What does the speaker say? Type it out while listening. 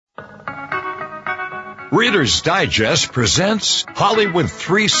Reader's Digest presents Hollywood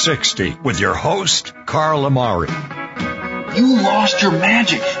 360 with your host, Carl Amari. You lost your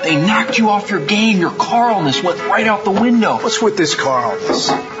magic. They knocked you off your game. Your Carlness went right out the window. What's with this Carlness?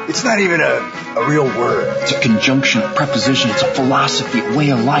 It's not even a real word. It's a conjunction, a preposition. It's a philosophy, a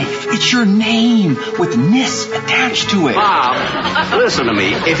way of life. It's your name with ness attached to it. Bob, listen to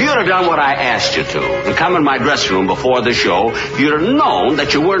me. If you'd have done what I asked you to and come in my dressing room before the show, you'd have known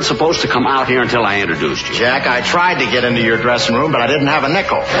that you weren't supposed to come out here until I introduced you. Jack, I tried to get into your dressing room, but I didn't have a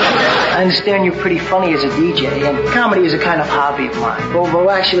nickel. I understand you're pretty funny as a DJ, and comedy is a kind of hobby of mine. Well,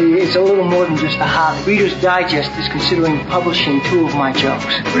 actually, it's a little more than just a hobby. Reader's Digest is considering publishing 2 of my jokes.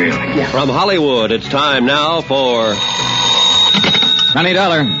 Really? Yeah. From Hollywood, it's time now for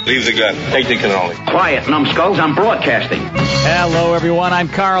 $20. Leave the gun. Take the cannoli. Quiet, numbskulls. I'm broadcasting. Hello, everyone. I'm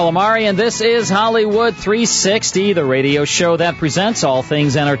Carl Amari, and this is Hollywood 360, the radio show that presents all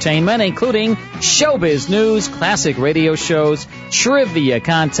things entertainment, including showbiz news, classic radio shows, trivia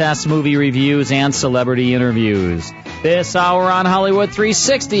contests, movie reviews, and celebrity interviews. This hour on Hollywood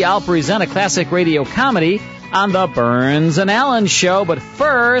 360, I'll present a classic radio comedy on the Burns and Allen Show. But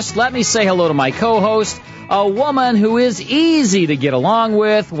first, let me say hello to my co-host, a woman who is easy to get along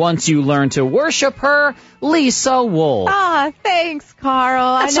with once you learn to worship her, Lisa Wolf. Ah, thanks,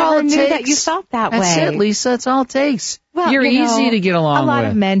 Carl. That's I all never it knew takes. that you felt that That's way. it, Lisa. That's all it takes. Well, You're easy to get along with. A lot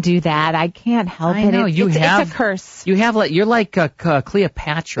of men do that. I can't help I it. know. It's a curse. You're like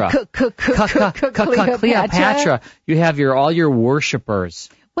Cleopatra. Cleopatra. You have all your worshipers.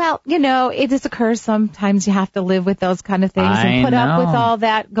 Well, it is a curse. Sometimes you have to live with those kind of things and put up with all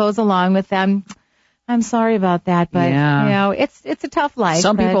that goes along with them. I'm sorry about that, but it's a tough life.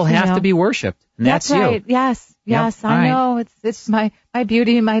 Some people have to be worshipped, and that's right. you. Yes, Yep. I know. It's my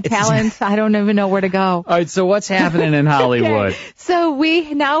beauty and my talent. I don't even know where to go. All right, so what's happening in Hollywood? Okay. So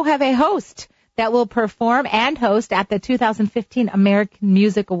we now have a host that will perform and host at the 2015 American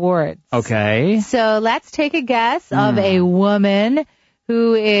Music Awards. Okay. So let's take a guess of a woman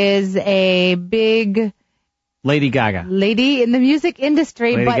who is a big Lady Gaga. Lady in the music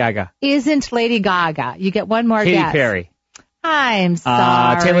industry, Lady but Gaga. Isn't Lady Gaga. You get one more Katy guess. Perry. I'm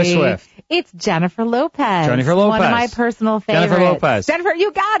sorry. Taylor Swift. It's Jennifer Lopez. Jennifer Lopez. One of my personal favorites. Jennifer Lopez. Jennifer,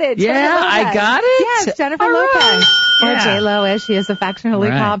 you got it. Yeah, Jennifer Lopez. I got it? Yes, Jennifer All Lopez. right. Or Yeah. J-Lo, as she is affectionately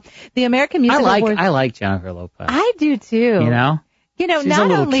Right. called. The American Music Awards. I like Jennifer Lopez. I do too. You know? She's a not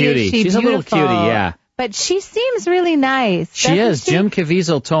little only cutie. is she She's beautiful, a little cutie, yeah. but she seems really nice. She is. Jim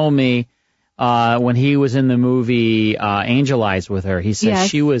Caviezel told me when he was in the movie Angel Eyes with her, he said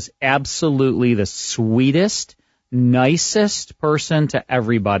she was absolutely the sweetest, nicest person to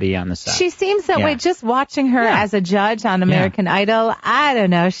everybody on the set. She seems that way. Just watching her as a judge on American Idol, I don't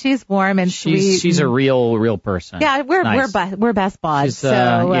know. She's warm and sweet. She's a real person. Yeah, we're best buds.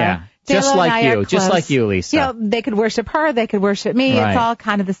 Just like you, Lisa. They could worship her, they could worship me. Right. It's all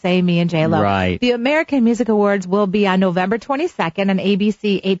kind of the same, me and J-Lo. Right. The American Music Awards will be on November 22nd on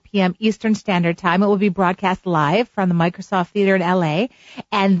ABC, 8 p.m. Eastern Standard Time. It will be broadcast live from the Microsoft Theater in L.A.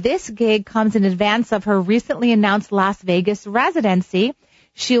 And this gig comes in advance of her recently announced Las Vegas residency.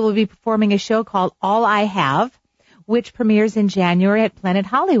 She will be performing a show called All I Have, which premieres in January at Planet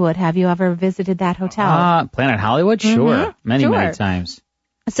Hollywood. Have you ever visited that hotel? Planet Hollywood? Sure. Mm-hmm. Many times.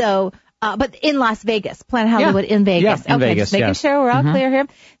 So, but in Las Vegas, Planet Hollywood in Vegas. Yeah, in Vegas, just making sure we're all clear here.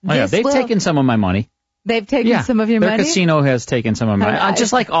 They've taken some of my money. They've taken some of your money? Their casino has taken some of my money.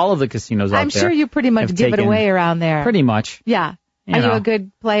 Just like all of the casinos out there. I'm sure you pretty much give it away around there. Pretty much. Yeah. Are you a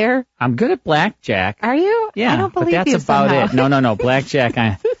good player? I'm good at blackjack. Are you? Yeah, I don't believe but that's about it. No,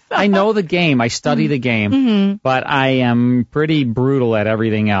 blackjack. I know the game. I study the game, but I am pretty brutal at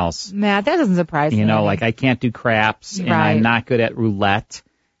everything else. Nah, that doesn't surprise me. Like I can't do craps, and I'm not good at roulette.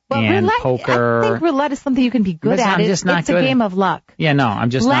 Well, and roulette, poker. I think roulette is something you can be good at. I'm just not it's good a game of luck. Yeah, no, I'm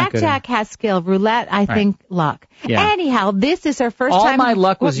just not good. Blackjack has skill. Roulette, I think, luck. Yeah. Anyhow, this is her first time. All my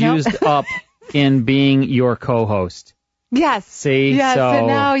luck was used up in being your co-host. Yes. See? Yes, so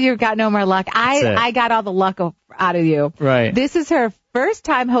now you've got no more luck. I got all the luck out of you. Right. This is her first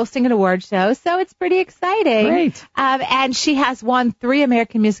time hosting an award show, so it's pretty exciting. Great. And she has won 3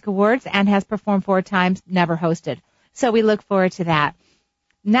 American Music Awards and has performed 4 times, never hosted. So we look forward to that.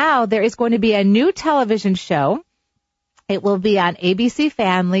 Now there is going to be a new television show. It will be on ABC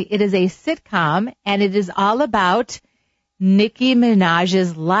Family. It is a sitcom, and it is all about Nicki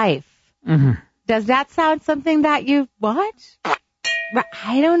Minaj's life. Mm-hmm. Does that sound something that you watch?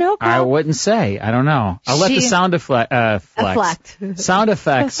 I don't know, Carl. I wouldn't say. I don't know. I'll let the sound sound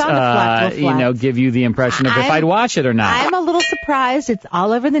effects, give you the impression of if I'd watch it or not. I'm a little surprised. It's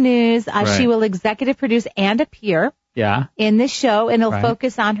all over the news. She will executive produce and appear in this show, and it'll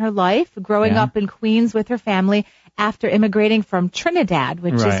focus on her life growing up in Queens with her family after immigrating from Trinidad,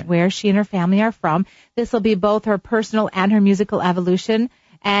 which is where she and her family are from. This will be both her personal and her musical evolution,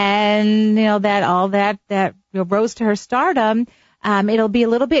 and that rose to her stardom. It'll be a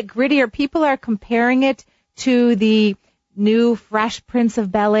little bit grittier. People are comparing it to the new Fresh Prince of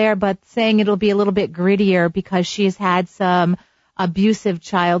Bel-Air, but saying it'll be a little bit grittier because she's had some abusive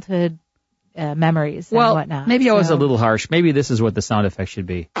childhood memories and whatnot. Maybe I was a little harsh. Maybe this is what the sound effect should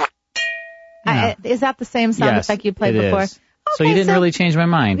be. Is that the same sound effect you played before? Is. So you didn't really change my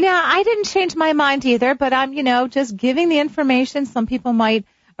mind. No, I didn't change my mind either, but I'm, just giving the information. Some people might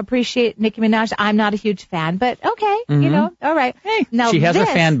appreciate Nicki Minaj. I'm not a huge fan, but okay, all right. Hey, now she has a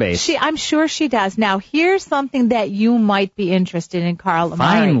fan base. I'm sure she does. Now, here's something that you might be interested in, Carl.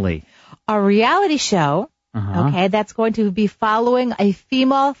 Finally. A reality show, that's going to be following a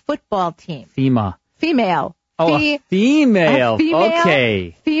female football team. Female. Oh, a female.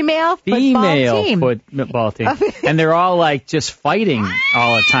 Okay. Female football team. And they're all like just fighting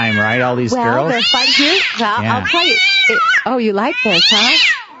all the time, right? All these girls. They're fighting. I'll tell you. Oh, you like this,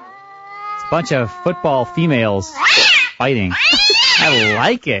 huh? Bunch of football females fighting. I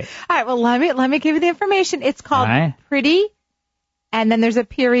like it. All right, well, let me give you the information. It's called Pretty, and then there's a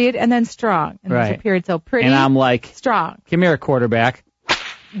period, and then Strong. And there's a period, so Pretty, and I'm like, Strong. Come here, quarterback.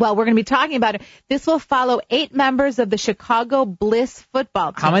 Well, we're going to be talking about it. This will follow 8 members of the Chicago Bliss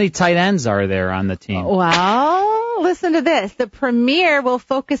football team. How many tight ends are there on the team? Well, listen to this. The premiere will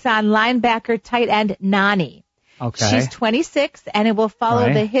focus on linebacker tight end Nani. Okay. She's 26, and it will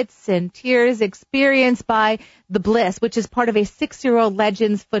follow the hits and tears experienced by the Bliss, which is part of a 6-year-old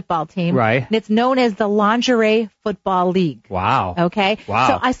Legends football team. Right. And it's known as the Lingerie Football League. Wow. Okay? Wow.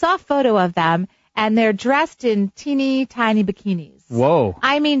 So I saw a photo of them, and they're dressed in teeny tiny bikinis. Whoa.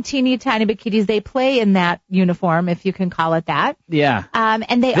 I mean teeny tiny bikinis. They play in that uniform, if you can call it that. Yeah.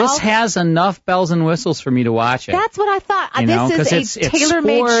 And this has enough bells and whistles for me to watch it. That's what I thought. This is a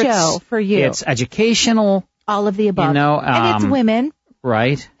tailor-made show for you. It's educational. All of the above. And it's women.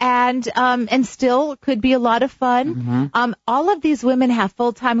 Right. And still could be a lot of fun. Mm-hmm. All of these women have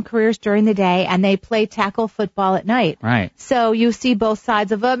full-time careers during the day, and they play tackle football at night. Right. So you see both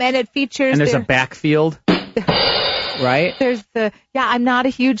sides of them, and it features... And there's a backfield. Right. There's I'm not a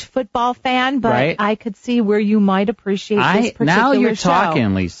huge football fan, but I could see where you might appreciate this particular Now you're show.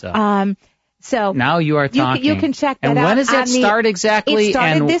 talking, Lisa. So now you are talking. You can check that out. And when does it start exactly? It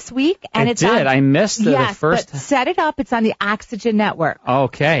started this week, and I missed the first. But set it up. It's on the Oxygen Network.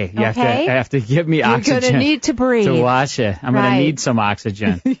 Okay. You have to give me oxygen. You're going to need to breathe to watch it. I'm going to need some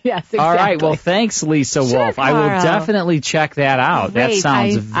oxygen. Yes, exactly. All right. Well, thanks, Lisa Wolf. Carl. I will definitely check that out. Great. That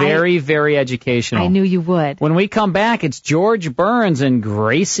sounds very, very educational. I knew you would. When we come back, it's George Burns and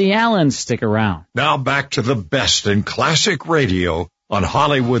Gracie Allen. Stick around. Now back to the best in classic radio on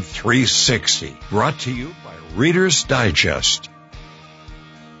Hollywood 360, brought to you by Reader's Digest.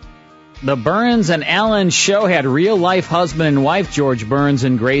 The Burns and Allen show had real-life husband and wife George Burns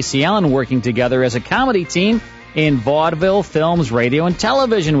and Gracie Allen working together as a comedy team in vaudeville, films, radio, and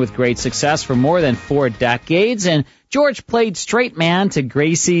television with great success for more than 4 decades. And George played straight man to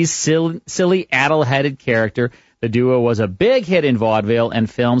Gracie's silly, addle-headed character. The duo was a big hit in vaudeville and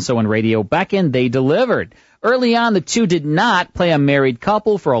film, so when radio beckoned, they delivered. Early on, the two did not play a married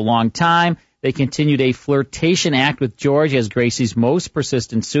couple for a long time. They continued a flirtation act with George as Gracie's most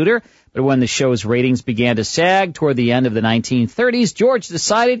persistent suitor. But when the show's ratings began to sag toward the end of the 1930s, George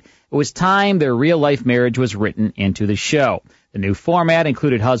decided it was time their real-life marriage was written into the show. The new format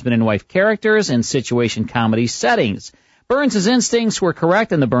included husband and wife characters in situation comedy settings. Burns' instincts were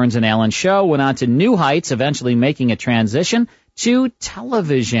correct, and the Burns and Allen show went on to new heights, eventually making a transition to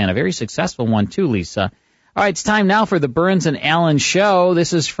television. A very successful one, too, Lisa. All right, it's time now for the Burns and Allen show.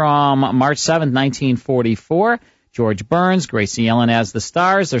 This is from March 7th, 1944. George Burns, Gracie Allen as the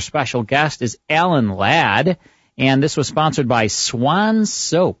stars. Their special guest is Alan Ladd. And this was sponsored by Swan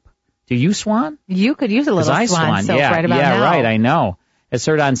Soap. Do you Swan? You could use a little Swan Soap right about now. Yeah, right, I know. It's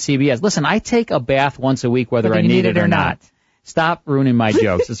heard on CBS. Listen, I take a bath once a week whether I need it or not. Stop ruining my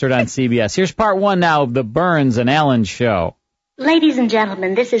jokes. It's heard on CBS. Here's part 1 now of the Burns and Allen show. Ladies and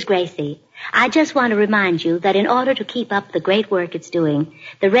gentlemen, this is Gracie. I just want to remind you that in order to keep up the great work it's doing,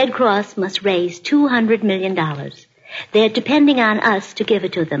 the Red Cross must raise $200 million. They're depending on us to give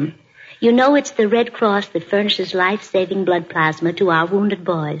it to them. You know it's the Red Cross that furnishes life-saving blood plasma to our wounded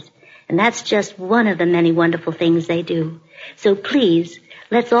boys. And that's just one of the many wonderful things they do. So please,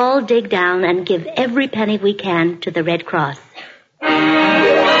 let's all dig down and give every penny we can to the Red Cross.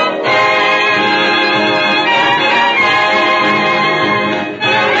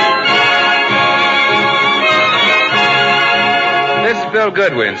 Bill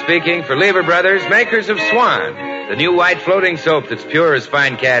Goodwin speaking for Lever Brothers, makers of Swan, the new white floating soap that's pure as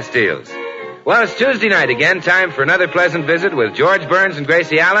fine Castiles. Well, it's Tuesday night again, time for another pleasant visit with George Burns and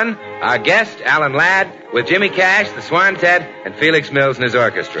Gracie Allen, our guest, Alan Ladd, with Jimmy Cash, the Swan Tet, and Felix Mills and his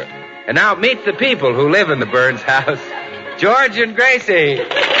orchestra. And now meet the people who live in the Burns house, George and Gracie.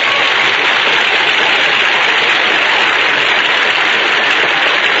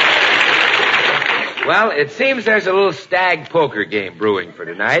 Well, it seems there's a little stag poker game brewing for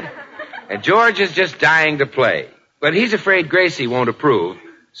tonight, and George is just dying to play. But he's afraid Gracie won't approve,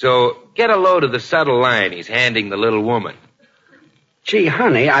 so get a load of the subtle line he's handing the little woman. Gee,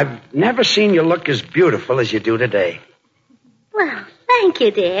 honey, I've never seen you look as beautiful as you do today. Well, thank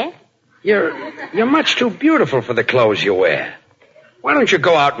you, dear. You're much too beautiful for the clothes you wear. Why don't you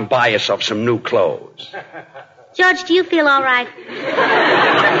go out and buy yourself some new clothes? George, do you feel all right?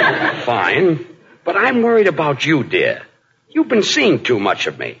 Fine. But I'm worried about you, dear. You've been seeing too much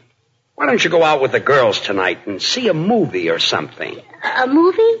of me. Why don't you go out with the girls tonight and see a movie or something? A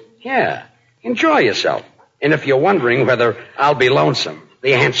movie? Yeah. Enjoy yourself. And if you're wondering whether I'll be lonesome,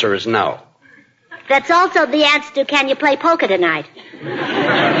 the answer is no. That's also the answer to can you play poker tonight?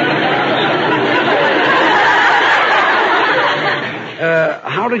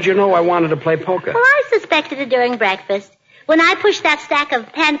 How did you know I wanted to play poker? Well, I suspected it during breakfast. When I pushed that stack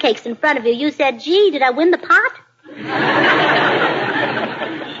of pancakes in front of you, you said, gee, did I win the pot?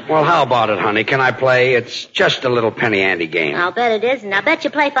 Well, how about it, honey? Can I play? It's just a little penny ante game. I'll bet it isn't. I'll bet you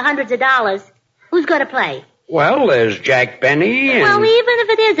play for hundreds of dollars. Who's going to play? Well, there's Jack Benny and... Well, even if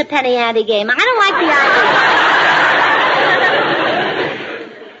it is a penny ante game, I don't like the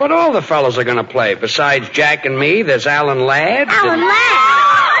idea. But all the fellows are going to play. Besides Jack and me, there's Alan Ladd. Alan Ladd?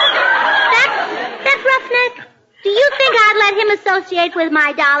 That roughneck? Do you think I'd let him associate with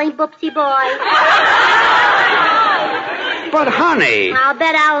my darling Boopsy boy? But, honey... I'll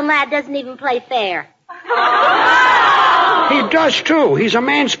bet Alan Ladd doesn't even play fair. He does, too. He's a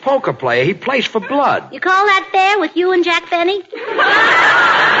man's poker player. He plays for blood. You call that fair with you and Jack Benny?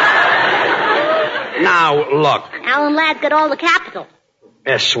 Now, look. Alan Ladd's got all the capital.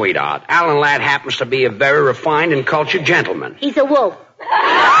 Yes, sweetheart. Alan Ladd happens to be a very refined and cultured gentleman. He's a wolf.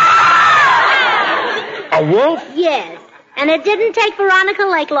 A wolf? Yes. And it didn't take Veronica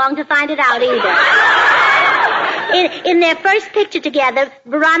Lake long to find it out either. In their first picture together,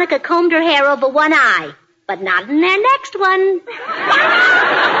 Veronica combed her hair over one eye. But not in their next one.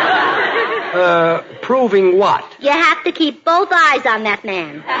 Proving what? You have to keep both eyes on that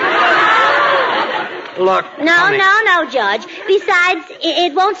man. Look, honey. No, Judge. Besides,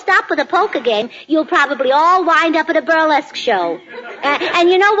 it won't stop with a poker game. You'll probably all wind up at a burlesque show. And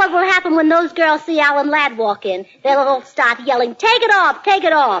you know what will happen when those girls see Alan Ladd walk in? They'll all start yelling, take it off, take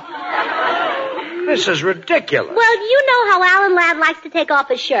it off. This is ridiculous. Well, you know how Alan Ladd likes to take off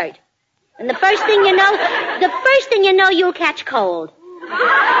his shirt. And the first thing you know, you'll catch cold.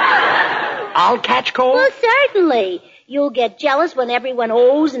 I'll catch cold? Well, certainly. You'll get jealous when everyone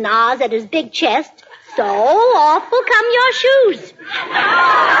ohs and ahs at his big chest. So off will come your shoes.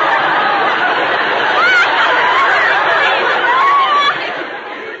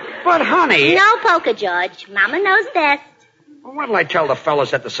 But, honey... No poker, George. Mama knows best. Well, what'll I tell the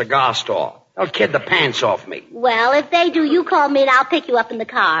fellas at the cigar store? They'll kid the pants off me. Well, if they do, you call me and I'll pick you up in the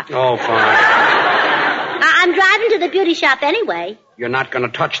car. Oh, fine. I'm driving to the beauty shop anyway. You're not going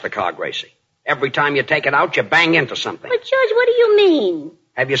to touch the car, Gracie. Every time you take it out, you bang into something. But, George, what do you mean?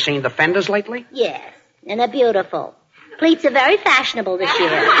 Have you seen the fenders lately? Yes, and they're beautiful. Cleats are very fashionable this year.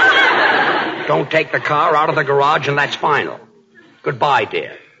 Don't take the car out of the garage, and that's final. Goodbye,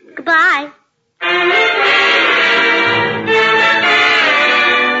 dear. Goodbye.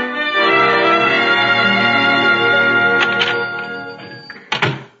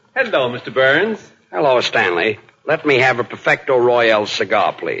 Hello, Mr. Burns. Hello, Stanley. Let me have a Perfecto Royale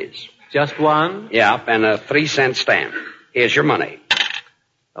cigar, please. Just one? Yeah, and a 3-cent stamp. Here's your money.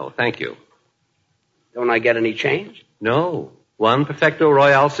 Oh, thank you. Don't I get any change? No. One Perfecto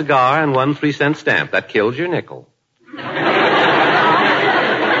Royale cigar and 1 3-cent stamp. That kills your nickel.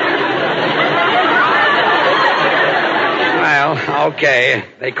 Well, okay.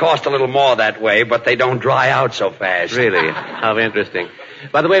 They cost a little more that way, but they don't dry out so fast. Really? How interesting.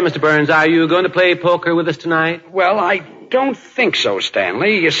 By the way, Mr. Burns, are you going to play poker with us tonight? Well, I don't think so,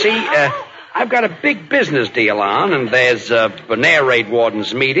 Stanley. You see, I've got a big business deal on, and there's an air raid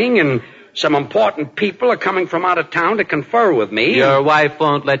warden's meeting, and some important people are coming from out of town to confer with me. Your wife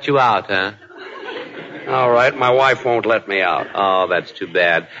won't let you out, huh? All right, my wife won't let me out. Oh, that's too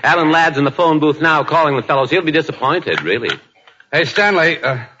bad. Alan Ladd's in the phone booth now calling the fellows. He'll be disappointed, really. Hey, Stanley.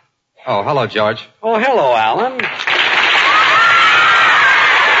 Hello, George. Oh, hello, Alan.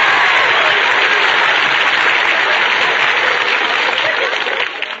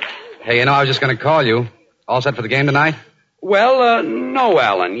 Hey, I was just going to call you. All set for the game tonight? Well, no,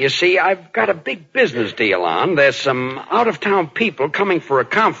 Alan. You see, I've got a big business deal on. There's some out-of-town people coming for a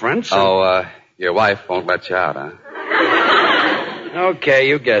conference. Oh, your wife won't let you out, huh? Okay,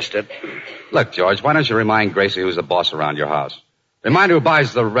 you guessed it. Look, George, why don't you remind Gracie who's the boss around your house? Remind her who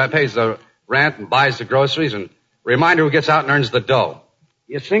pays the rent and buys the groceries, and remind her who gets out and earns the dough.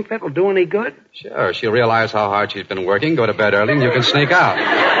 You think that'll do any good? Sure. She'll realize how hard she's been working, go to bed early, and you can sneak out.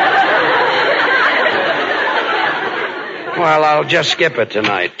 Well, I'll just skip it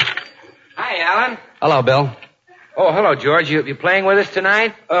tonight. Hi, Alan. Hello, Bill. Oh, hello, George. You playing with us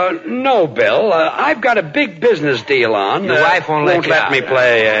tonight? No, Bill. I've got a big business deal on. Your wife won't let you out. Me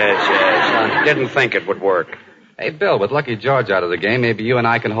play. I didn't think it would work. Hey, Bill, with Lucky George out of the game, maybe you and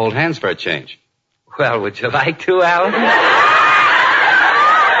I can hold hands for a change. Well, would you like to, Alan?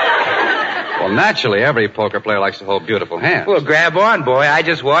 Well, naturally, every poker player likes to hold beautiful hands. Well, grab on, boy. I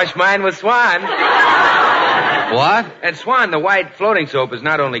just washed mine with Swan. What? And Swan, the white floating soap, is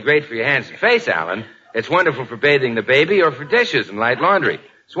not only great for your hands and face, Alan. It's wonderful for bathing the baby or for dishes and light laundry.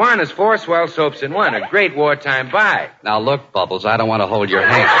 Swan has 4 swell soaps in one, a great wartime buy. Now, look, Bubbles, I don't want to hold your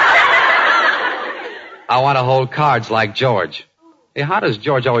hand. I want to hold cards like George. Hey, how does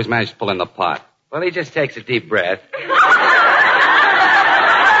George always manage to pull in the pot? Well, he just takes a deep breath.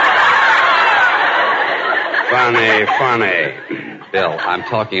 Funny. Bill, I'm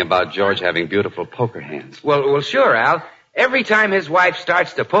talking about George having beautiful poker hands. Well, sure, Al. Every time his wife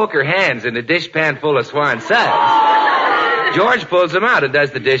starts to poke her hands in a dishpan full of Swan suds, George pulls them out and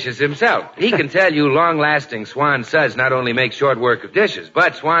does the dishes himself. He can tell you long-lasting Swan suds not only make short work of dishes,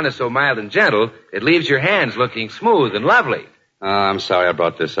 but Swan is so mild and gentle, it leaves your hands looking smooth and lovely. I'm sorry I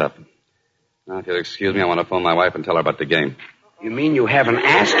brought this up. Now, if you'll excuse me, I want to phone my wife and tell her about the game. You mean you haven't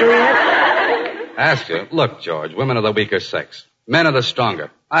asked her yet? Ask her? Look, George, women are the weaker sex. Men are the stronger.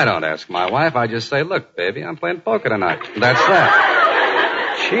 I don't ask my wife. I just say, look, baby, I'm playing poker tonight. That's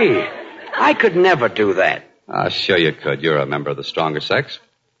that. Gee, I could never do that. Sure you could. You're a member of the stronger sex.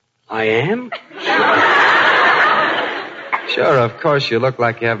 I am? Sure, of course, you look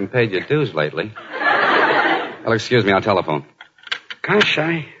like you haven't paid your dues lately. Well, excuse me, I'll telephone. Gosh,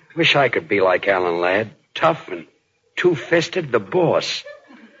 I wish I could be like Alan Ladd. Tough and two-fisted, the boss.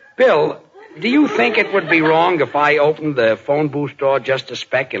 Bill, do you think it would be wrong if I opened the phone booth door just a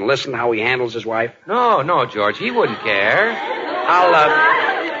speck and listened how he handles his wife? No, George, he wouldn't care.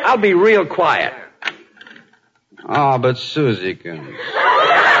 I'll be real quiet. Oh, but Susiekins.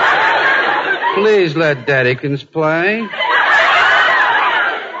 Please let Daddykins play.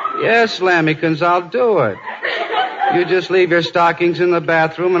 Yes, Lammykins, I'll do it. You just leave your stockings in the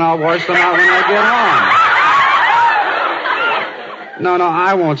bathroom and I'll wash them out when I get home. No,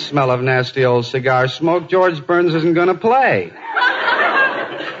 I won't smell of nasty old cigar smoke. George Burns isn't going to play.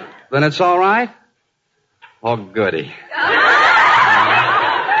 Then it's all right? Oh, goody.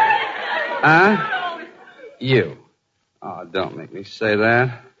 Huh? You. Oh, don't make me say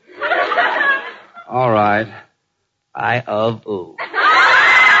that. All right. I of ooh.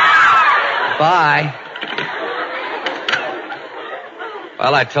 Bye.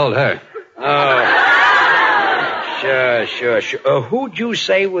 Well, I told her. Oh. Sure. Who'd you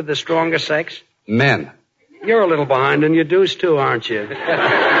say with the stronger sex? Men. You're a little behind in your dues, too, aren't you?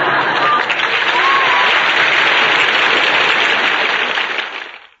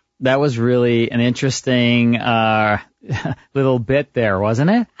 That was really an interesting little bit there, wasn't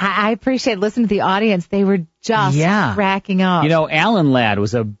it? I appreciate listening to the audience. They were just cracking up. You know, Alan Ladd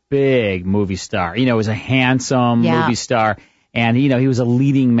was a big movie star. You know, he was a handsome movie star. And, you know, he was a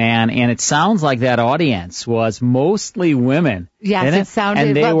leading man, and it sounds like that audience was mostly women. Yes, it sounded,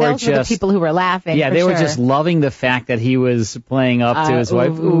 and they were those were the people were laughing. Yeah, they were just loving the fact that he was playing up to his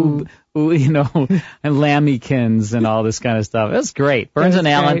wife, ooh, you know, and Lammykins and all this kind of stuff. It was great. Burns and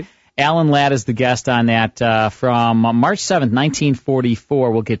Allen. Alan Ladd is the guest on that from March 7th,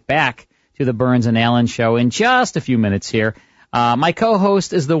 1944. We'll get back to the Burns and Allen show in just a few minutes here. My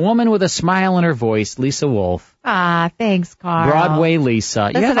co-host is the woman with a smile in her voice, Lisa Wolf. Thanks, Carl. Broadway Lisa.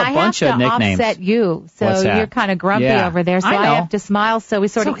 Listen, you have a bunch of nicknames. I have to offset you, so you're kind of grumpy over there, so I have to smile, so we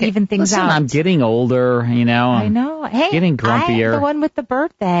sort of even things out. I'm getting older, you know. I know. Hey, getting grumpier. I'm the one with the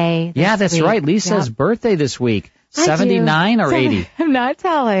birthday. Yeah, that's right. Lisa's birthday this week. 79 or 80? I'm not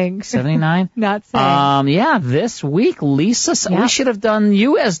telling. 79? Not saying. Yeah, this week, Lisa, we should have done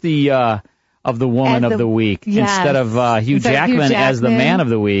you as the of the woman of the week instead of Hugh Jackman as the man of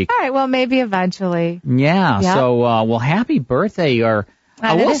the week. All right, well, maybe eventually. Yeah, so, well, happy birthday, or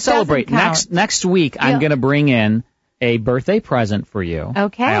we'll celebrate. Next week, I'm going to bring in a birthday present for you.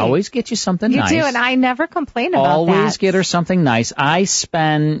 Okay. I always get you something nice. You do, and I never complain about that. Always get her something nice. I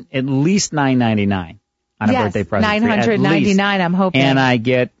spend at least $9.99 on a birthday present. $999, I'm hoping. And I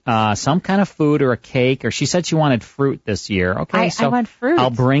get some kind of food or a cake, or she said she wanted fruit this year. Okay, I want fruit. I'll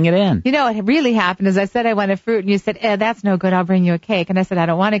bring it in. You know, what really happened is I said I wanted fruit, and you said, that's no good, I'll bring you a cake. And I said, I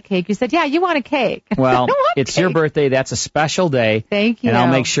don't want a cake. You said, yeah, you want a cake. Well, it's your birthday. That's a special day. Thank you. And I'll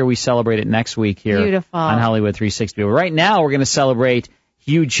make sure we celebrate it next week here on Hollywood 360. But right now, we're going to celebrate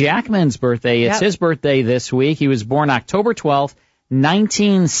Hugh Jackman's birthday. It's his birthday this week. He was born October 12th,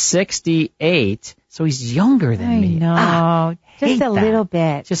 1968. So he's younger than me. I know. Just a little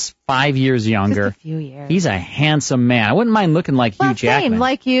bit. Just 5 years younger. Just a few years. He's a handsome man. I wouldn't mind looking like Hugh Jackman. Same,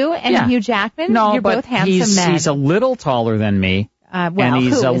 like you and Hugh Jackman. No, you're both handsome men. He's a little taller than me. And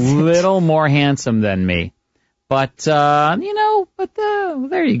he's a little more handsome than me. But, there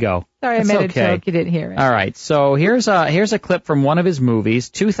you go. Sorry, That's I made okay. a joke. You didn't hear it. All right. So here's a clip from one of his movies,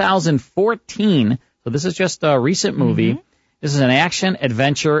 2014. So this is just a recent movie. Mm-hmm. This is an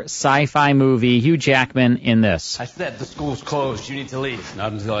action-adventure sci-fi movie. Hugh Jackman in this. I said the school's closed. You need to leave.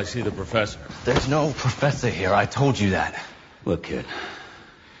 Not until I see the professor. There's no professor here. I told you that. Look, kid.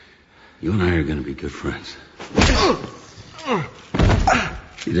 You and I are going to be good friends.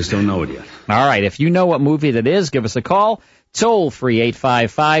 You just don't know it yet. All right. If you know what movie that is, give us a call. Toll free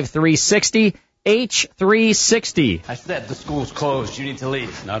 855-360-H360. I said the school's closed. You need to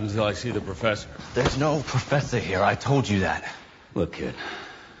leave. Not until I see the professor. There's no professor here. I told you that. Look, kid.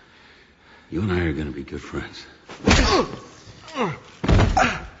 You and I are going to be good friends.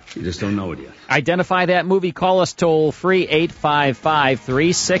 You just don't know it yet. Identify that movie. Call us toll free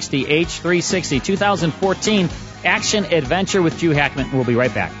 855-360-H360. 2014 action adventure with Hugh Jackman. We'll be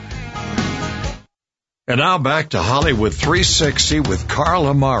right back. And now back to Hollywood 360 with Carl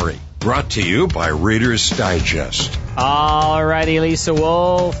Amari. Brought to you by Reader's Digest. All righty, Lisa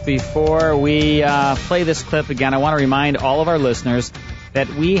Wolf. Before we play this clip again, I want to remind all of our listeners that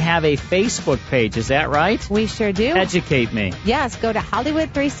we have a Facebook page. Is that right? We sure do. Educate me. Yes, go to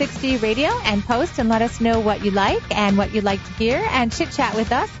Hollywood 360 Radio and post and let us know what you like and what you'd like to hear and chit-chat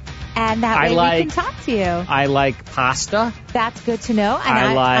with us. And that way we can talk to you. I like pasta. That's good to know,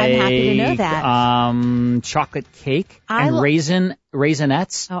 and I'm happy to know that. Chocolate cake and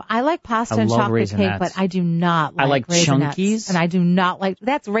raisinets. Oh, I like pasta and chocolate cake, but I do not like I like raisinets. Chunkies. And I do not like,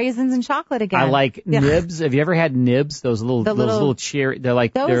 that's raisins and chocolate again. I like nibs. Have you ever had nibs? Those little cherry, they're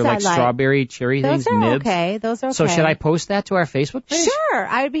like strawberry cherry things. Those are nibs. okay. Those are okay. So should I post that to our Facebook page? Sure.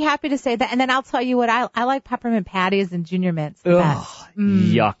 I would be happy to say that. And then I'll tell you what, I like peppermint patties and Junior Mints. Ugh,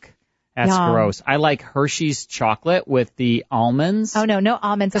 yuck. That's gross. I like Hershey's chocolate with the almonds. Oh, no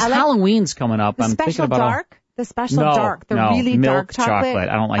almonds. Because Halloween's coming up. I'm thinking about the special dark, the really milk dark chocolate.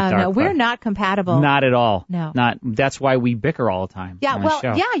 I don't like dark. No, we're not compatible. Not at all. No. That's why we bicker all the time. Yeah, on the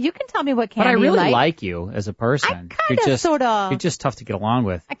show. Yeah, you can tell me what candy you like. But I really like you as a person. I kind of sort of. You're just tough to get along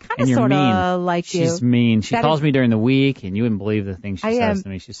with. I kind of sort of like you. She's mean. She calls me during the week, and you wouldn't believe the things she says to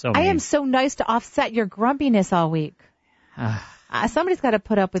me. She's so mean. I am so nice to offset your grumpiness all week. Somebody's got to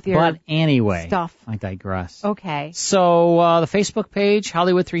put up with your But anyway, stuff. I digress. Okay. So the Facebook page,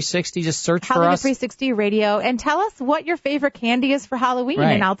 Hollywood 360, just search for us. Hollywood 360 Radio, and tell us what your favorite candy is for Halloween,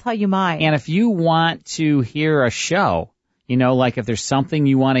 and I'll tell you mine. And if you want to hear a show, like if there's something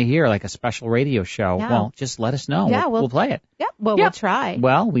you want to hear, like a special radio show, well, just let us know. Yeah, we'll play it. Yeah, we'll try.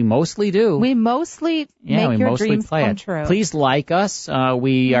 Well, we mostly do. We mostly make your dreams come true. Please like us.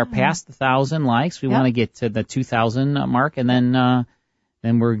 We are past 1,000 likes. We want to get to the 2,000 mark, and then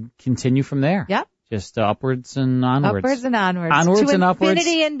we'll continue from there. Yep. Just upwards and onwards. Upwards and onwards. Onwards to and upwards.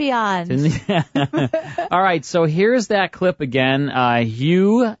 Infinity and beyond. All right, so here's that clip again.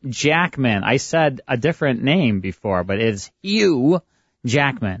 Hugh Jackman. I said a different name before, but it's Hugh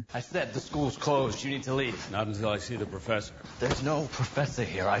Jackman. I said the school's closed. You need to leave. Not until I see the professor. There's no professor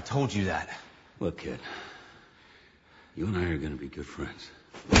here. I told you that. Look, kid. You and I are going to be good friends.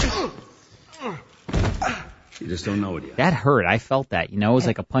 You just don't know it yet. That hurt. I felt that. It was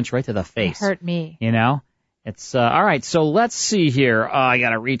like a punch right to the face. It hurt me. It's, all right, so let's see here. I got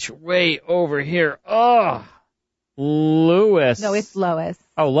to reach way over here. Oh, Lois. No, it's Lois.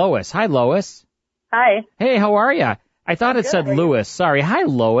 Oh, Lois. Hi, Lois. Hi. Hey, how are you? I thought it said Lewis. Sorry. Hi,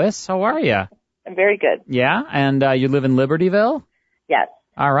 Lois. How are you? I'm very good. Yeah, and you live in Libertyville? Yes.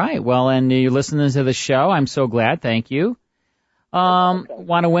 All right. Well, and you're listening to the show. I'm so glad. Thank you.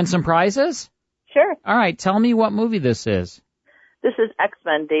 Want to win some prizes? Sure. All right. Tell me what movie this is. This is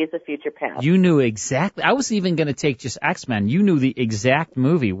X-Men Days of Future Past. You knew exactly. I was even going to take just X-Men. You knew the exact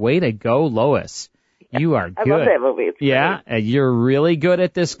movie. Way to go, Lois. You are good. I love that movie. It's yeah, you're really good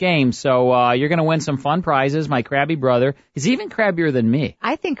at this game. So you're going to win some fun prizes. My crabby brother, he's even crabbier than me.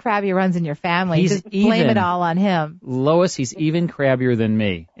 I think Krabby runs in your family. He's Just blame even. it all on him. Lois, he's even crabbier than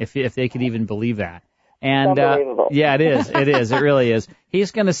me, if they could even believe that. And Unbelievable. yeah, it is. It really is.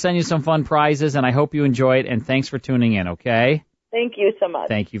 He's going to send you some fun prizes, and I hope you enjoy it. And thanks for tuning in. Okay. Thank you so much.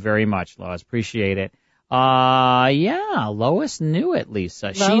 Thank you very much, Lois. Appreciate it. Yeah, Lois knew it,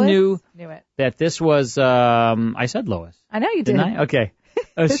 Lisa. She knew it. that this was, I said Lois. I know you did. Didn't I? Okay.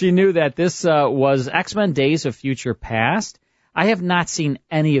 She knew that this was X-Men Days of Future Past. I have not seen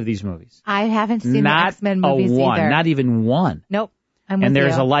any of these movies. I haven't seen the X-Men movies Not either. Not even one. Nope. I'm with And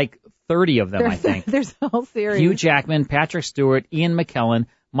there's you. like 30 of them, I think. There's a whole series. Hugh Jackman, Patrick Stewart, Ian McKellen,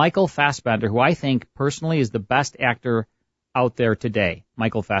 Michael Fassbender, who I think personally is the best actor out there today.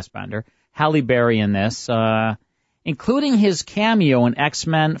 Michael Fassbender. Halle Berry in this, including his cameo in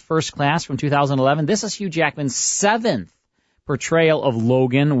X-Men First Class from 2011. This is Hugh Jackman's 7th portrayal of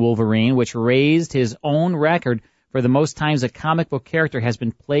Logan Wolverine, which raised his own record for the most times a comic book character has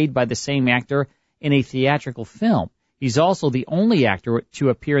been played by the same actor in a theatrical film. He's also the only actor to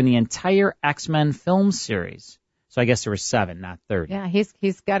appear in the entire X-Men film series. So I guess there were 7, not 30. Yeah,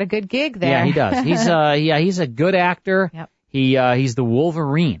 he's got a good gig there. Yeah, he does. He's a good actor. Yep. He's the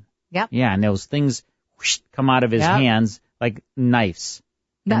Wolverine. Yep. Yeah, and those things come out of his hands like knives.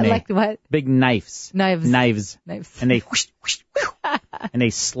 Not like what? Big knives. Knives. And they and they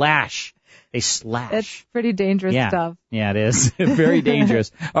slash. They slash. That's pretty dangerous stuff. Yeah, it is. Very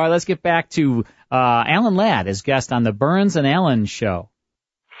dangerous. All right, let's get back to Alan Ladd as guest on the Burns and Allen Show.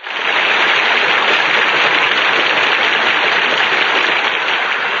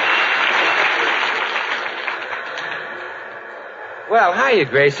 Well, hiya,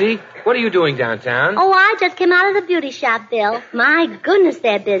 Gracie. What are you doing downtown? Oh, I just came out of the beauty shop, Bill. My goodness,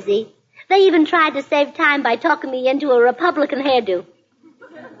 they're busy. They even tried to save time by talking me into a Republican hairdo.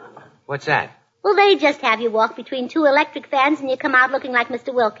 What's that? Well, they just have you walk between 2 electric fans and you come out looking like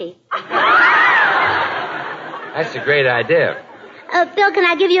Mr. Wilkie. That's a great idea. Bill, can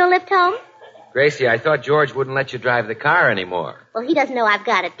I give you a lift home? Gracie, I thought George wouldn't let you drive the car anymore. Well, he doesn't know I've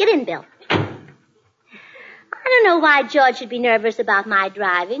got it. Get in, Bill. I don't know why George should be nervous about my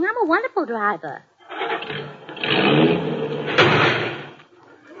driving. I'm a wonderful driver.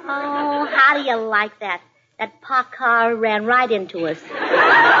 Oh, how do you like that? That parked car ran right into us.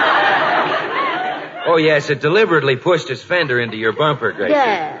 Oh, yes, it deliberately pushed his fender into your bumper, Gracie.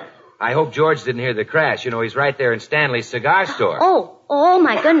 Yeah. I hope George didn't hear the crash. You know, he's right there in Stanley's cigar store. Oh,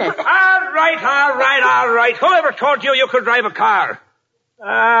 my goodness. All right. Whoever told you could drive a car?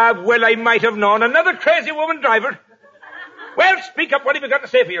 Well, I might have known. Another crazy woman driver. Well, speak up. What have you got to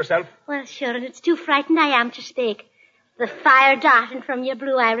say for yourself? Well, sure, and it's too frightened I am to speak. The fire darting from your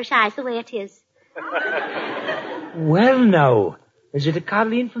blue Irish eyes the way it is. Well, now, is it a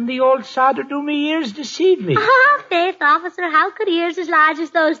Colleen from the old sod, or do me ears deceive me? Ah, faith, officer, how could ears as large as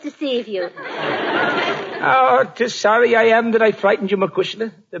those deceive you? Oh, 'tis sorry I am that I frightened you,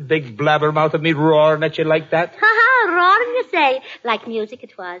 McCushla. The big blabbermouth of me roaring at you like that. Ha-ha, roaring you say. Like music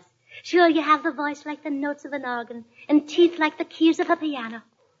it was. Sure, you have the voice like the notes of an organ, and teeth like the keys of a piano.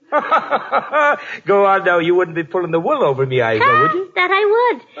 Go on now, you wouldn't be pulling the wool over me eyes, though, would you? That I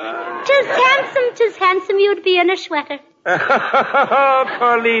would. 'Tis handsome you'd be in a sweater. Oh,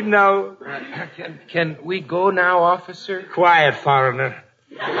 Colleen, now. Can we go now, officer? Quiet, foreigner.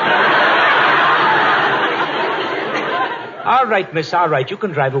 All right, miss, all right. You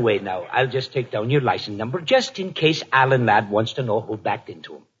can drive away now. I'll just take down your license number just in case Alan Ladd wants to know who backed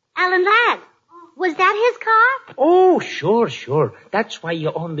into him. Alan Ladd? Was that his car? Oh, sure. That's why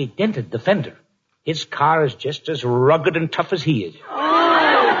you only dented the fender. His car is just as rugged and tough as he is.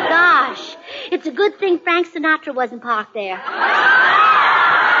 Oh, gosh. It's a good thing Frank Sinatra wasn't parked there.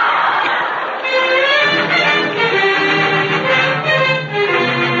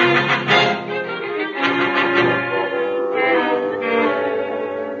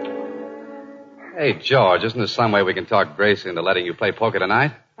 Hey, George, isn't there some way we can talk Gracie into letting you play poker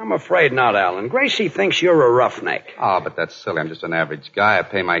tonight? I'm afraid not, Alan. Gracie thinks you're a roughneck. Oh, but that's silly. I'm just an average guy. I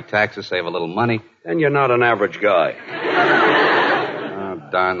pay my taxes, save a little money. Then you're not an average guy. Oh,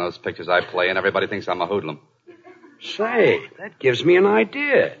 darn those pictures I play in. Everybody thinks I'm a hoodlum. Say, that gives me an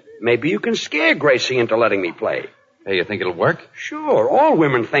idea. Maybe you can scare Gracie into letting me play. Hey, you think it'll work? Sure. All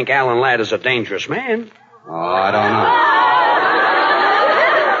women think Alan Ladd is a dangerous man. Oh,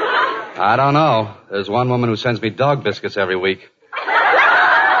 I don't know. There's one woman who sends me dog biscuits every week.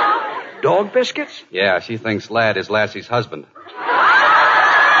 Dog biscuits? Yeah, she thinks Ladd is Lassie's husband. Well,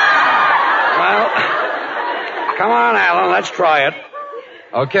 come on, Alan. Let's try it.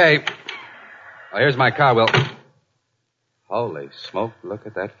 Okay. Oh, here's my car, Will. Holy smoke, look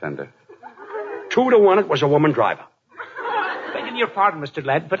at that fender. 2 to 1, it was a woman driver. Begging your pardon, Mr.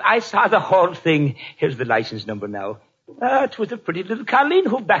 Ladd, but I saw the whole thing. Here's the license number now. It was a pretty little Colleen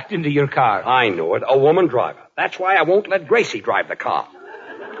who backed into your car. I knew it. A woman driver. That's why I won't let Gracie drive the car.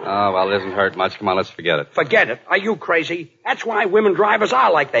 Oh, well, it doesn't hurt much. Come on, let's forget it. Forget it. Are you crazy? That's why women drivers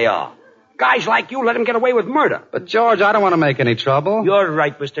are like they are. Guys like you let them get away with murder. But, George, I don't want to make any trouble. You're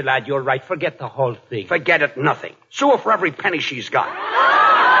right, Mr. Ladd. You're right. Forget the whole thing. Forget it, nothing. Sue her for every penny she's got.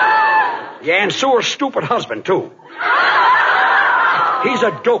 Yeah, and sue her stupid husband, too. He's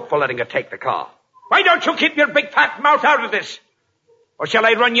a dope for letting her take the car. Why don't you keep your big fat mouth out of this? Or shall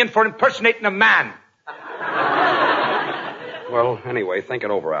I run you in for impersonating a man? Well, anyway, think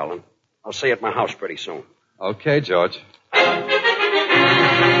it over, Alan. I'll see you at my house pretty soon. Okay, George.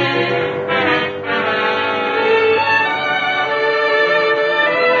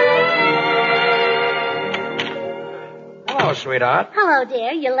 Hello, sweetheart. Hello,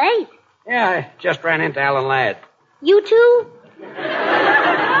 dear. You're late. Yeah, I just ran into Alan Ladd. You too?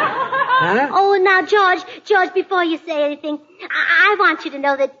 Huh? Oh, now, George, before you say anything, I want you to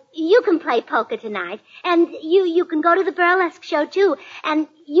know that you can play poker tonight, and you can go to the burlesque show, too, and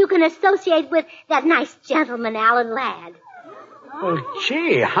you can associate with that nice gentleman, Alan Ladd. Well,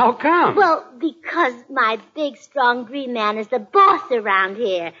 gee, how come? Well, because my big, strong green man is the boss around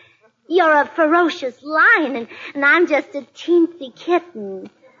here. You're a ferocious lion, and I'm just a teensy kitten.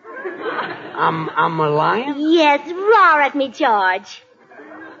 I'm a lion? Yes, roar at me, George.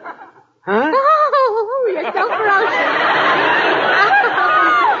 Huh? Oh, you're so ferocious. Oh.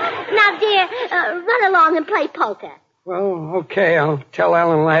 Now, dear, run along and play poker. Well, okay, I'll tell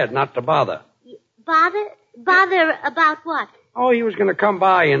Alan Ladd not to bother. Bother? Bother about what? Oh, he was going to come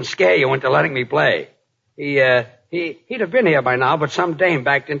by and scare you into letting me play. He'd have been here by now, but some dame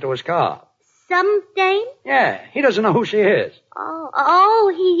backed into his car. Some dame? Yeah, he doesn't know who she is.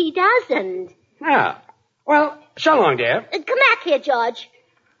 Oh, he doesn't. Yeah. Well, so long, dear. Come back here, George.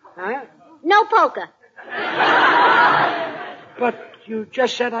 Huh? No poker. But you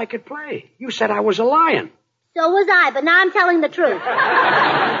just said I could play. You said I was a lion. So was I, but now I'm telling the truth.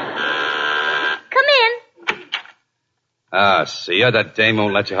 Come in. Ah, see ya. That dame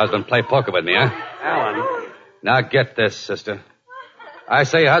won't let your husband play poker with me, huh? Alan. Now get this, sister. I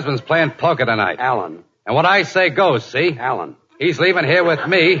say your husband's playing poker tonight. Alan. And what I say goes, see? Alan. He's leaving here with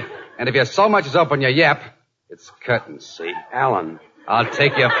me, and if you so much as open your yap, it's curtains, see? Alan. I'll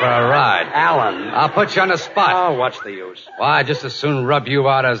take you for a ride. Alan. I'll put you on the spot. Oh, what's the use? Why, I'd just as soon rub you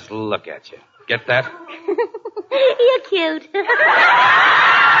out as look at you. Get that? You're cute.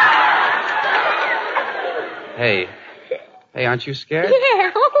 Hey, aren't you scared?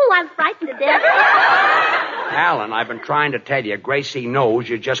 Yeah. Oh, I'm frightened to death. Alan, I've been trying to tell you, Gracie knows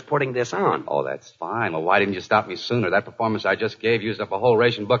you're just putting this on. Oh, that's fine. Well, why didn't you stop me sooner? That performance I just gave used up a whole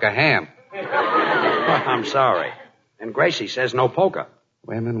ration book of ham. I'm sorry. And Gracie says no poker.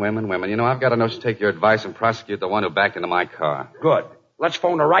 Women. You know, I've got a notion to take your advice and prosecute the one who backed into my car. Good. Let's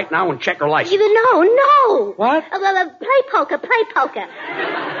phone her right now and check her license. No. What? Play poker.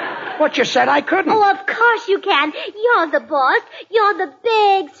 But you said I couldn't. Oh, of course you can. You're the boss. You're the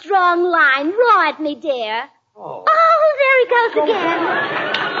big, strong lion. Roar at me, dear. Oh, there he goes again.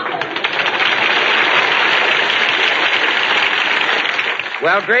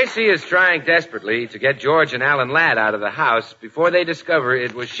 Well, Gracie is trying desperately to get George and Alan Ladd out of the house before they discover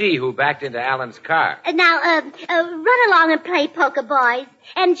it was she who backed into Alan's car. Now, run along and play poker, boys.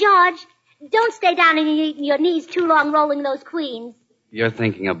 And, George, don't stay down on your knees too long rolling those queens. You're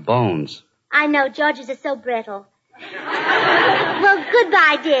thinking of bones. I know, George's are so brittle. Well,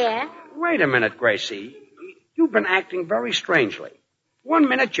 goodbye, dear. Wait a minute, Gracie. You've been acting very strangely. 1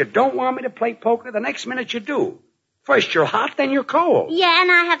 minute you don't want me to play poker, the next minute you do. First you're hot, then you're cold. Yeah,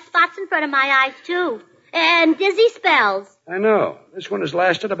 and I have spots in front of my eyes, too. And dizzy spells. I know. This one has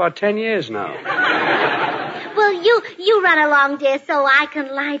lasted about 10 years now. Well, you run along, dear, so I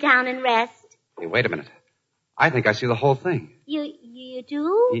can lie down and rest. Hey, wait a minute. I think I see the whole thing. You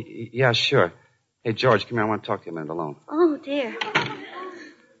do? Yeah, sure. Hey, George, come here. I want to talk to you a minute alone. Oh, dear.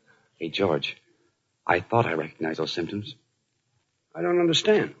 Hey, George, I thought I recognized those symptoms. I don't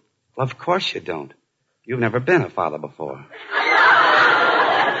understand. Well, of course you don't. You've never been a father before.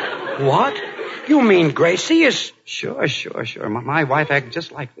 What? You mean Gracie is... Sure. My wife acted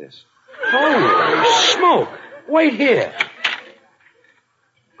just like this. Holy smoke. Wait here.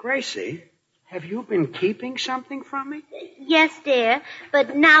 Gracie, have you been keeping something from me? Yes, dear.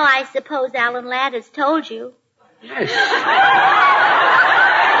 But now I suppose Alan Ladd has told you. Yes.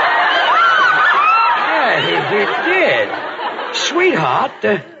 Yeah, he did. Sweetheart,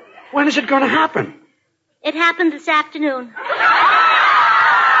 When is it going to happen? It happened this afternoon.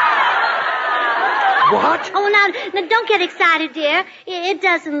 What? Oh, now, don't get excited, dear. It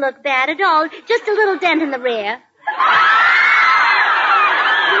doesn't look bad at all. Just a little dent in the rear.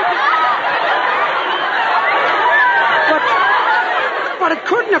 But it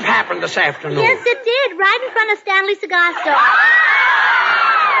couldn't have happened this afternoon. Yes, it did. Right in front of Stanley's cigar store.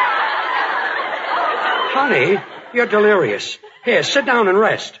 Honey, you're delirious. Here, sit down and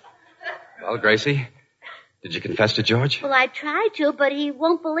rest. Well, Gracie, did you confess to George? Well, I tried to, but he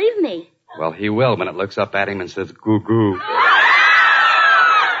won't believe me. Well, he will when it looks up at him and says, goo-goo. But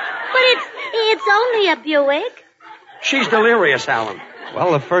it's only a Buick. She's delirious, Alan.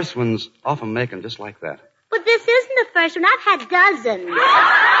 Well, the first ones often make them just like that. But this isn't the first one. I've had dozens.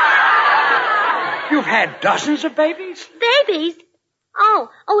 You've had dozens of babies? Babies? Oh,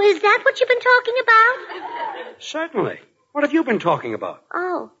 is that what you've been talking about? Certainly. What have you been talking about?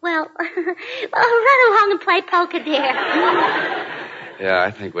 Oh, well, run along and play poker, dear. Yeah,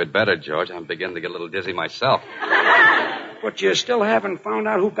 I think we'd better, George. I'm beginning to get a little dizzy myself. But you still haven't found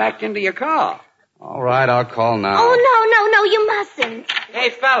out who backed into your car. All right, I'll call now. Oh, no, you mustn't. Hey,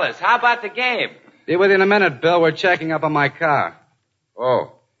 fellas, how about the game? Be with you in a minute, Bill. We're checking up on my car.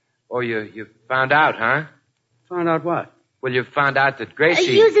 Oh, you found out, huh? Found out what? Well, you found out that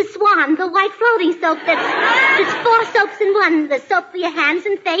Gracie... Use a Swan, the white floating soap that's 4 soaps in one. The soap for your hands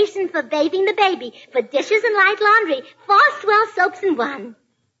and face and for bathing the baby. For dishes and light laundry. 4 swell soaps in one.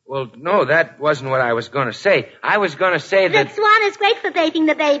 Well, no, that wasn't what I was going to say. I was going to say that... That Swan is great for bathing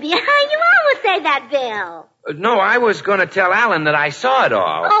the baby. You always say that, Bill. No, I was going to tell Alan that I saw it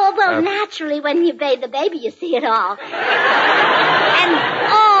all. Oh, well, naturally, when you bathe the baby, you see it all. And,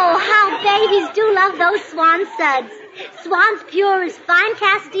 how babies do love those Swan suds. Swan's pure as fine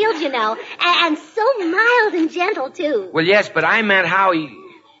Castiles, you know, and so mild and gentle, too. Well, yes, but I meant how he...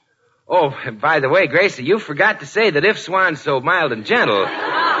 Oh, by the way, Gracie, you forgot to say that if Swan's so mild and gentle,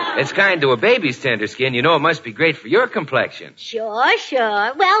 it's kind to a baby's tender skin. You know it must be great for your complexion. Sure. Well,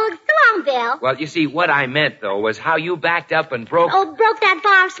 so long, Bill. Well, you see, what I meant, though, was how you backed up and broke... Oh, broke that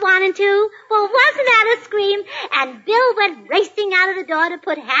bar of Swan in two? Well, wasn't that a scream? And Bill went racing out of the door to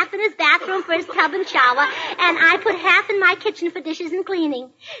put half in his bathroom for his tub and shower, and I put half in my kitchen for dishes and cleaning.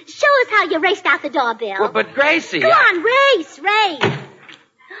 Show us how you raced out the door, Bill. Well, but Gracie... Come on, race.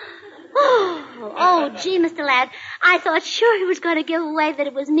 Oh, gee, Mr. Ladd, I thought sure he was going to give away that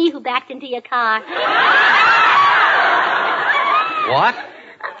it was me who backed into your car. What?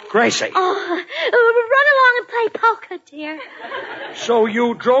 Gracie. Oh, run along and play poker, dear. So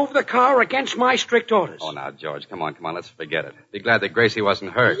you drove the car against my strict orders? Oh, now, George, come on, let's forget it. Be glad that Gracie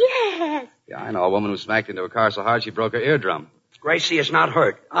wasn't hurt. Yes. Yeah, I know a woman who smacked into a car so hard she broke her eardrum. Gracie is not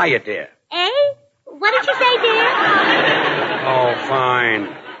hurt, are you, dear? Eh? What did you say, dear? Oh,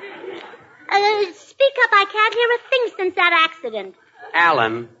 fine. Speak up. I can't hear a thing since that accident.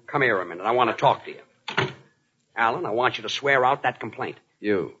 Alan, come here a minute. I want to talk to you. Alan, I want you to swear out that complaint.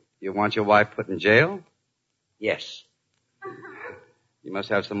 You want your wife put in jail? Yes. You must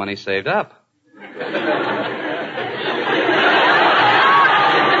have some money saved up.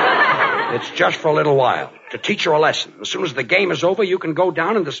 It's just for a little while, to teach her a lesson. As soon as the game is over, you can go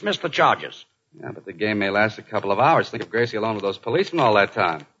down and dismiss the charges. Yeah, but the game may last a couple of hours. Think of Gracie alone with those policemen all that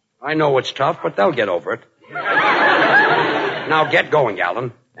time. I know it's tough, but they'll get over it. Now get going,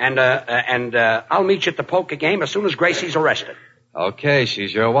 Alan. And I'll meet you at the poker game as soon as Gracie's arrested. Okay,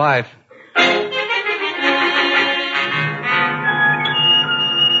 she's your wife.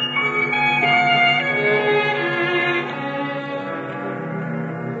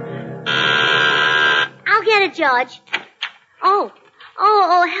 I'll get it, George. Oh,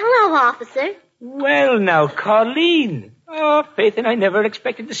 hello, officer. Well, now, Colleen. Oh, Faith and I never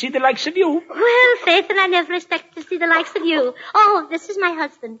expected to see the likes of you. Well, Faith and I never expected to see the likes of you. Oh, this is my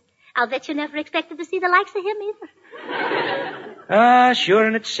husband. I'll bet you never expected to see the likes of him either. Sure,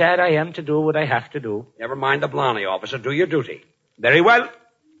 and it's sad I am to do what I have to do. Never mind the Blarney, officer. Do your duty. Very well.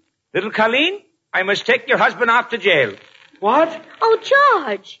 Little Colleen, I must take your husband off to jail. What? Oh,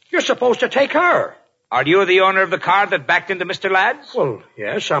 George. You're supposed to take her. Are you the owner of the car that backed into Mr. Ladd's? Well,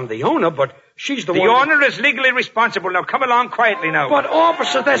 yes, I'm the owner, but she's the one... The owner is legally responsible. Now, come along quietly now. But,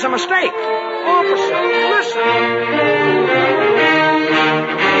 officer, there's a mistake. Officer, listen.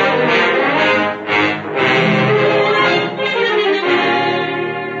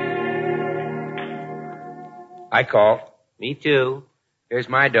 I call. Me too. Here's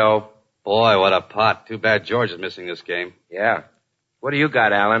my dough. Boy, what a pot. Too bad George is missing this game. Yeah. What do you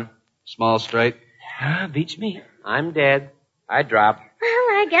got, Alan? Small straight. Beats me. I'm dead. I drop. Well,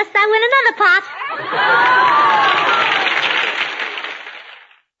 I guess I win another pot.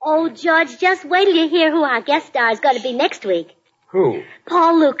 Oh, George, just wait till you hear who our guest star is going to be next week. Who?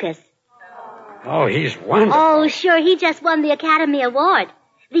 Paul Lucas. Oh, he's wonderful. Oh, sure, he just won the Academy Award.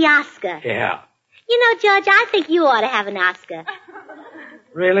 The Oscar. Yeah. You know, George, I think you ought to have an Oscar.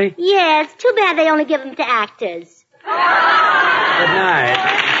 Really? Yeah, it's too bad they only give them to actors. Good night.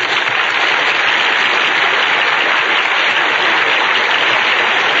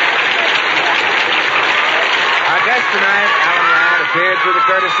 Our guest tonight, Alan Ladd, appeared through the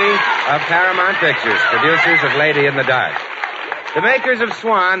courtesy of Paramount Pictures, producers of Lady in the Dark. The makers of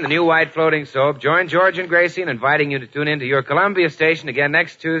Swan, the new white floating soap, join George and Gracie in inviting you to tune in to your Columbia station again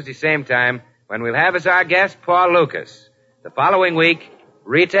next Tuesday, same time, when we'll have as our guest Paul Lucas. The following week,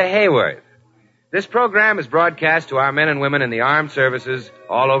 Rita Hayworth. This program is broadcast to our men and women in the armed services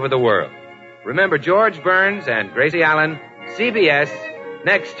all over the world. Remember George Burns and Gracie Allen, CBS,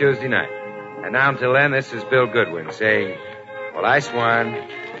 next Tuesday night. And now until then, this is Bill Goodwin saying, well, I Swan,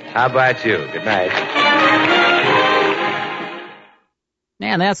 how about you? Good night.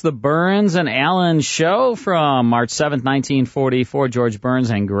 And that's the Burns and Allen show from March 7th, 1944. George Burns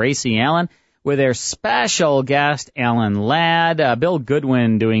and Gracie Allen with their special guest, Alan Ladd. Bill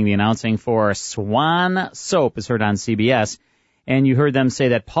Goodwin doing the announcing for Swan Soap is heard on CBS. And you heard them say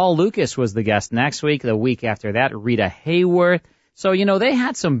that Paul Lucas was the guest next week. The week after that, Rita Hayworth. So, you know, they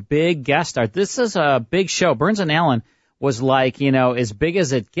had some big guest stars. This is a big show. Burns and Allen was like, you know, as big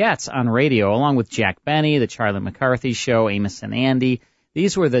as it gets on radio, along with Jack Benny, the Charlie McCarthy Show, Amos and Andy.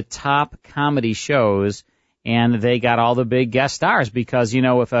 These were the top comedy shows, and they got all the big guest stars because, you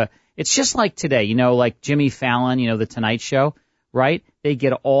know, it's just like today, you know, like Jimmy Fallon, you know, The Tonight Show, right? They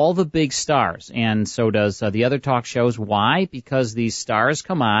get all the big stars, and so does the other talk shows. Why? Because these stars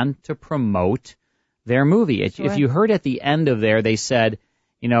come on to promote their movie. Sure. If you heard at the end of there, they said,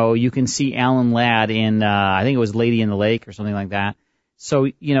 you know, you can see Alan Ladd in, I think it was Lady in the Lake or something like that. So,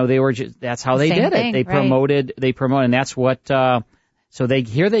 you know, they were just, that's how they did it. They promoted, and that's what, so they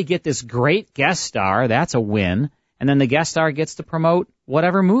get this great guest star. That's a win. And then the guest star gets to promote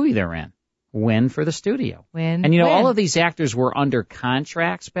whatever movie they're in. Win for the studio. And, you know, all of these actors were under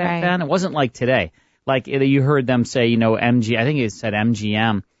contracts back then. It wasn't like today. Like you heard them say, you know, I think it said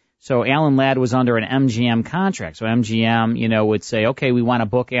MGM. So Alan Ladd was under an MGM contract. So MGM, you know, would say, okay, we want to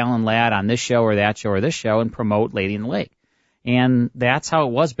book Alan Ladd on this show or that show or this show and promote Lady in the Lake. And that's how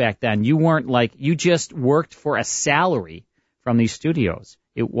it was back then. You weren't like, you just worked for a salary from these studios.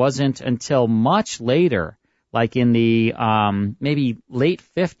 It wasn't until much later, like in the maybe late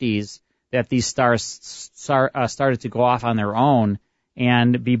 50s, that these stars started to go off on their own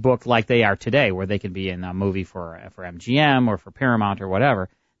and be booked like they are today, where they could be in a movie for MGM or for Paramount or whatever.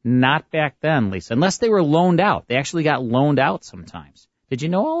 Not back then, Lisa, unless they were loaned out. They actually got loaned out sometimes. Did you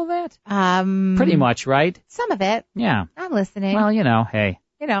know all of that? Pretty much, right? Some of it. Yeah. I'm listening. Well, you know, hey.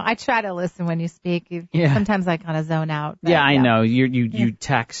 You know, I try to listen when you speak. Yeah. Sometimes I kind of zone out. But, yeah, I know. You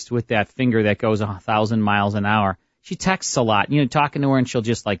text with that finger that goes 1,000 miles an hour. She texts a lot. You know, talking to her and she'll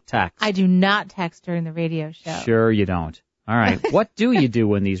just like text. I do not text during the radio show. Sure you don't. All right. What do you do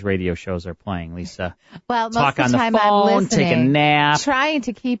when these radio shows are playing, Lisa? Well, talk most of the time on the phone, I'm listening, take a nap. Trying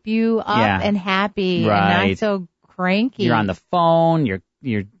to keep you up and happy right. and not so cranky. You're on the phone. You're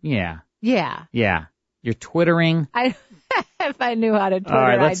Yeah. You're twittering. If I knew how to Twitter, all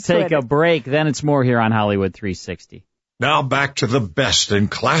right, let's take Twitter. a break. Then it's more here on Hollywood 360. Now back to the best in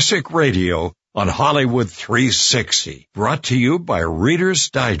classic radio on Hollywood 360. Brought to you by Reader's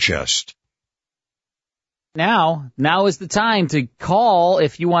Digest. Now is the time to call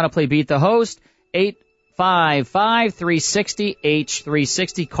if you want to play Beat the Host.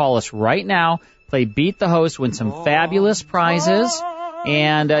 855-360-H360. Call us right now. Play Beat the Host. Win some fabulous prizes.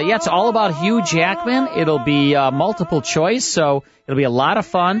 And, it's all about Hugh Jackman. It'll be multiple choice, so it'll be a lot of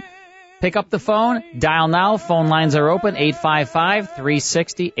fun. Pick up the phone. Dial now. Phone lines are open.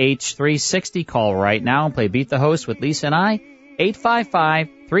 855-360-H360. Call right now and play Beat the Host with Lisa and I.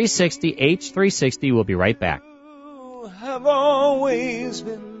 855-360-H360. We'll be right back. Have always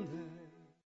been